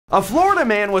A Florida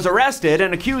man was arrested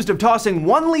and accused of tossing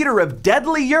 1 liter of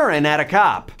deadly urine at a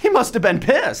cop. He must have been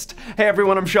pissed. Hey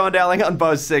everyone, I'm Sean Dowling on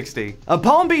Buzz 60. A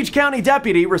Palm Beach County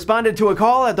deputy responded to a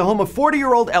call at the home of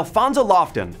 40-year-old Alfonso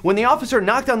Lofton. When the officer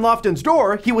knocked on Lofton's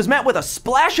door, he was met with a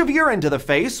splash of urine to the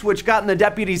face, which got in the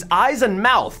deputy's eyes and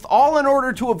mouth, all in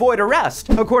order to avoid arrest,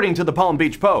 according to the Palm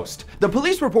Beach Post. The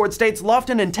police report states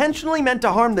Lofton intentionally meant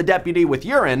to harm the deputy with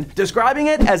urine, describing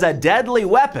it as a deadly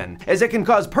weapon, as it can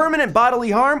cause permanent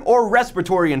bodily harm or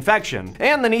respiratory infection,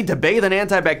 and the need to bathe in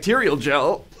antibacterial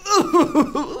gel.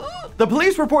 The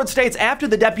police report states after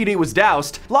the deputy was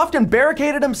doused, Lofton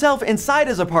barricaded himself inside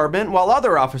his apartment while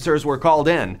other officers were called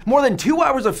in. More than 2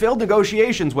 hours of failed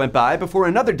negotiations went by before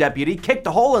another deputy kicked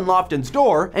a hole in Lofton's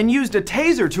door and used a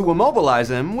taser to immobilize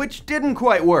him, which didn't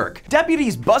quite work.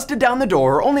 Deputies busted down the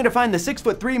door only to find the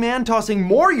 6'3" man tossing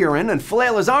more urine and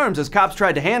flail his arms as cops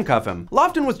tried to handcuff him.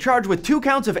 Lofton was charged with 2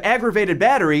 counts of aggravated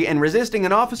battery and resisting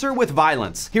an officer with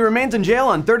violence. He remains in jail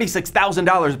on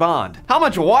 $36,000 bond. How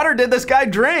much water did this guy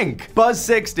drink? Buzz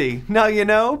 60. Now you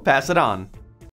know, pass it on.